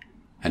Sea,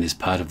 and is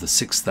part of the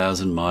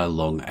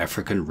 6,000-mile-long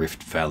African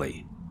Rift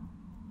Valley.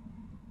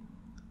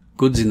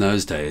 Goods in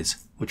those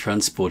days were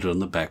transported on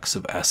the backs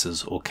of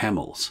asses or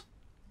camels.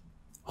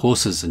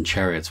 Horses and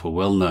chariots were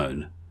well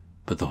known,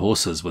 but the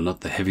horses were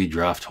not the heavy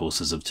draft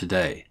horses of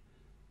today.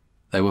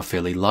 They were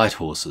fairly light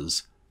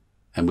horses,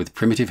 and with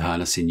primitive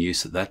harness in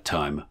use at that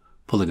time,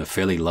 pulling a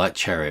fairly light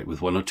chariot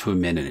with 1 or 2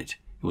 men in it,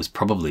 it was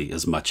probably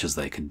as much as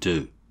they could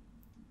do.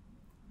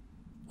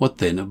 What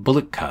then of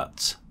bullock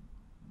carts?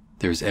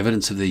 There is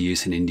evidence of their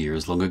use in India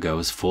as long ago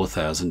as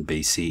 4000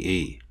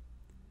 BCE.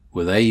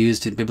 Were they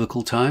used in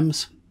biblical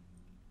times?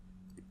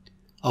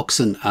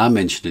 Oxen are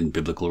mentioned in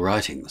biblical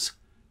writings.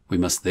 We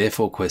must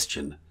therefore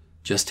question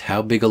just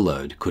how big a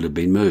load could have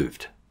been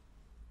moved.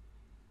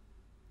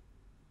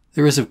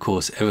 There is of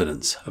course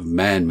evidence of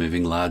man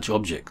moving large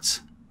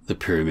objects, the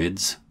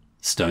pyramids,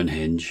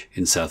 Stonehenge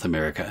in South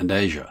America and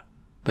Asia.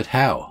 But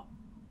how?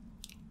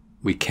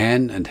 We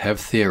can and have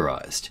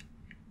theorized.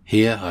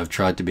 Here I've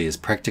tried to be as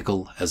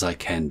practical as I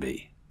can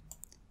be.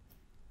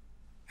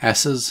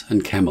 Asses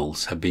and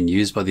camels have been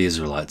used by the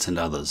Israelites and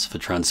others for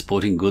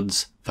transporting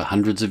goods for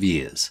hundreds of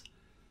years.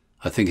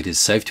 I think it is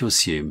safe to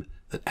assume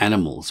that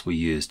animals were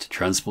used to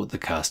transport the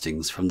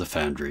castings from the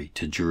foundry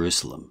to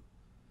Jerusalem.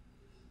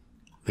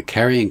 The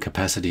carrying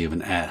capacity of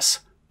an ass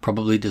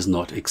probably does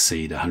not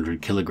exceed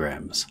 100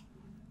 kilograms.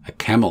 A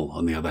camel,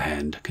 on the other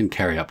hand, can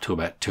carry up to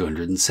about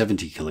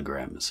 270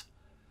 kilograms.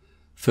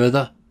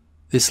 Further,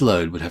 this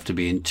load would have to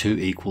be in 2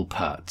 equal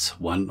parts,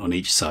 one on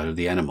each side of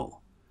the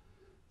animal.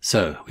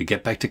 So we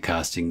get back to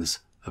castings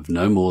of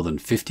no more than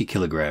 50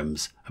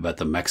 kilograms, about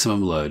the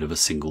maximum load of a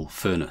single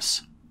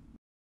furnace.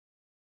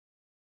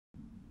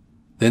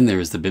 Then there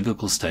is the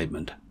biblical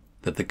statement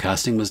that the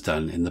casting was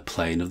done in the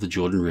plain of the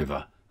Jordan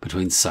River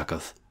between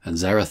Succoth and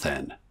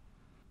Zarethan.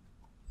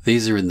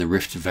 These are in the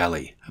Rift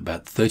Valley,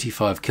 about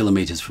 35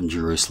 kilometers from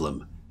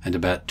Jerusalem and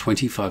about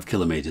 25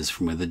 kilometers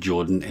from where the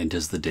Jordan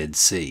enters the Dead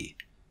Sea.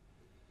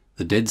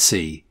 The Dead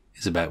Sea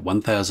is about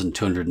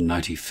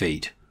 1,290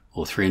 feet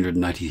or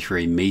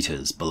 393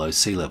 meters below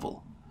sea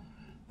level.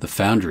 The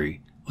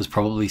foundry was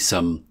probably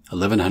some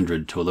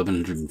 1,100 to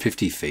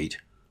 1,150 feet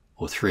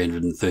or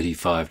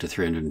 335 to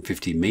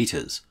 350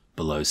 meters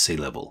below sea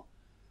level.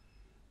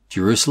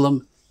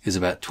 Jerusalem is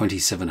about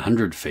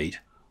 2,700 feet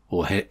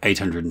or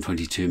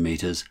 822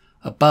 meters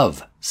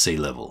above sea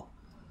level.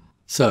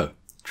 So,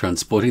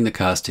 transporting the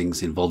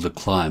castings involved a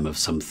climb of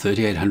some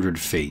 3,800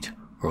 feet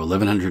or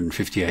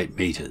 1,158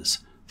 meters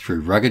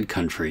through rugged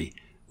country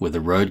where the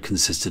road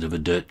consisted of a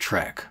dirt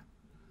track.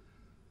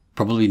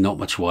 Probably not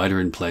much wider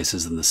in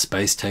places than the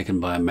space taken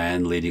by a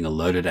man leading a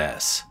loaded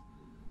ass.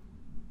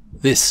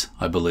 This,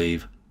 I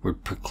believe,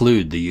 would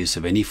preclude the use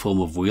of any form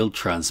of wheeled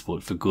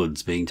transport for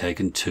goods being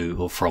taken to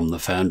or from the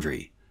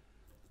foundry.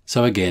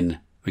 So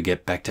again, we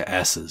get back to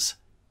asses,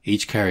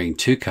 each carrying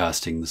 2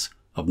 castings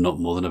of not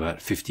more than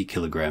about 50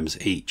 kilograms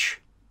each.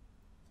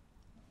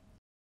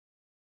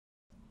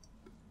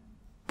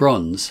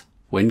 Bronze,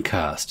 when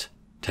cast,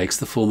 takes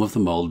the form of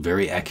the mould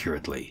very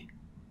accurately.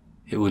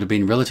 It would have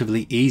been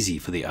relatively easy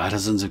for the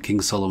artisans of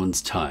King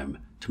Solomon's time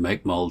to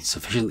make moulds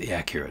sufficiently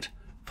accurate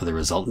for the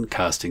resultant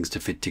castings to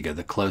fit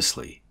together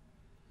closely.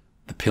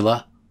 The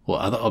pillar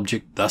or other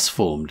object thus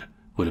formed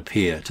would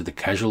appear to the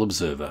casual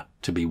observer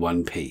to be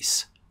one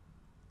piece.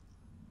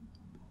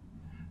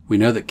 We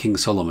know that King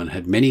Solomon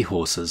had many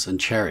horses and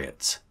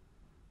chariots.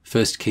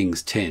 1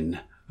 Kings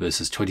 10,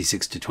 verses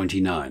 26 to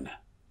 29.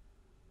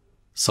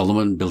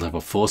 Solomon built up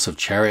a force of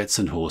chariots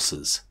and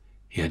horses.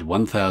 He had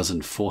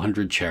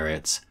 1,400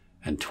 chariots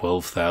and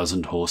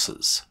 12,000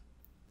 horses.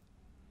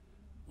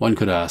 One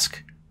could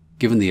ask,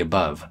 given the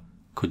above,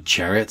 could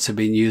chariots have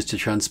been used to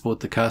transport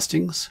the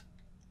castings?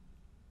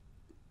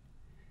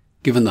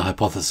 Given the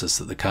hypothesis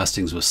that the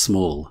castings were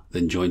small,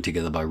 then joined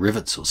together by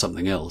rivets or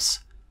something else,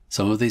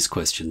 some of these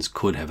questions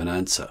could have an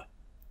answer.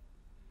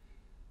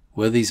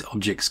 Were these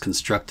objects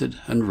constructed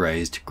and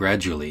raised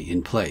gradually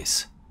in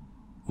place?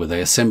 Were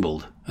they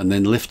assembled and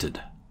then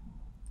lifted?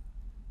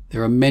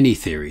 There are many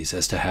theories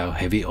as to how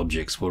heavy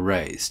objects were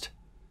raised.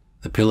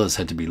 The pillars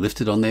had to be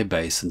lifted on their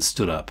base and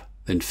stood up,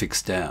 then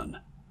fixed down.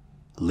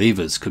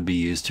 Levers could be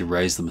used to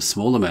raise them a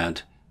small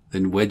amount,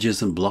 then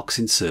wedges and blocks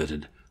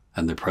inserted,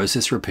 and the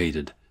process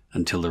repeated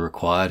until the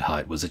required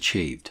height was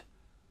achieved.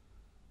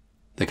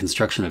 The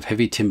construction of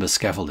heavy timber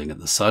scaffolding at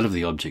the side of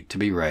the object to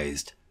be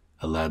raised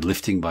allowed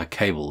lifting by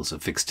cables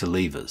affixed to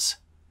levers.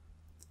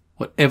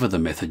 Whatever the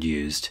method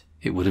used,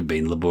 it would have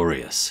been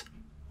laborious.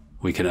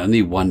 We can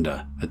only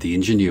wonder at the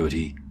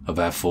ingenuity of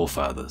our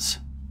forefathers.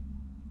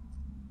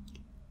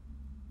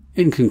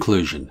 In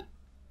conclusion,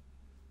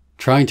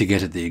 trying to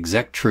get at the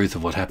exact truth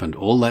of what happened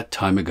all that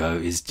time ago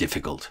is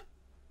difficult.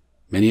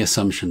 Many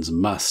assumptions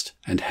must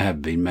and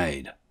have been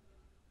made.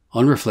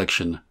 On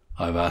reflection,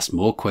 I have asked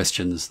more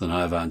questions than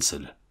I have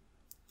answered.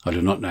 I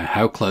do not know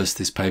how close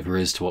this paper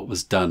is to what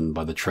was done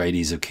by the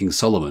tradies of King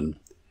Solomon,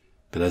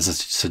 but as a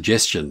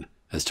suggestion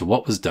as to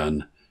what was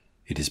done,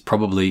 it is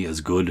probably as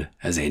good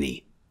as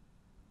any.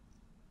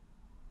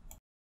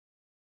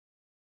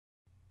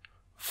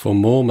 For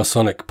more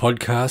Masonic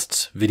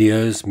podcasts,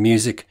 videos,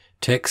 music,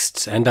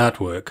 texts and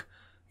artwork,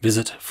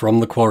 visit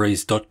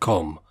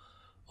fromthequarries.com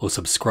or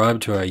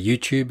subscribe to our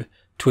YouTube,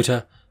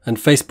 Twitter and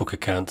Facebook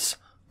accounts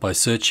by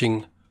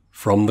searching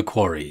From the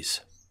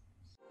Quarries.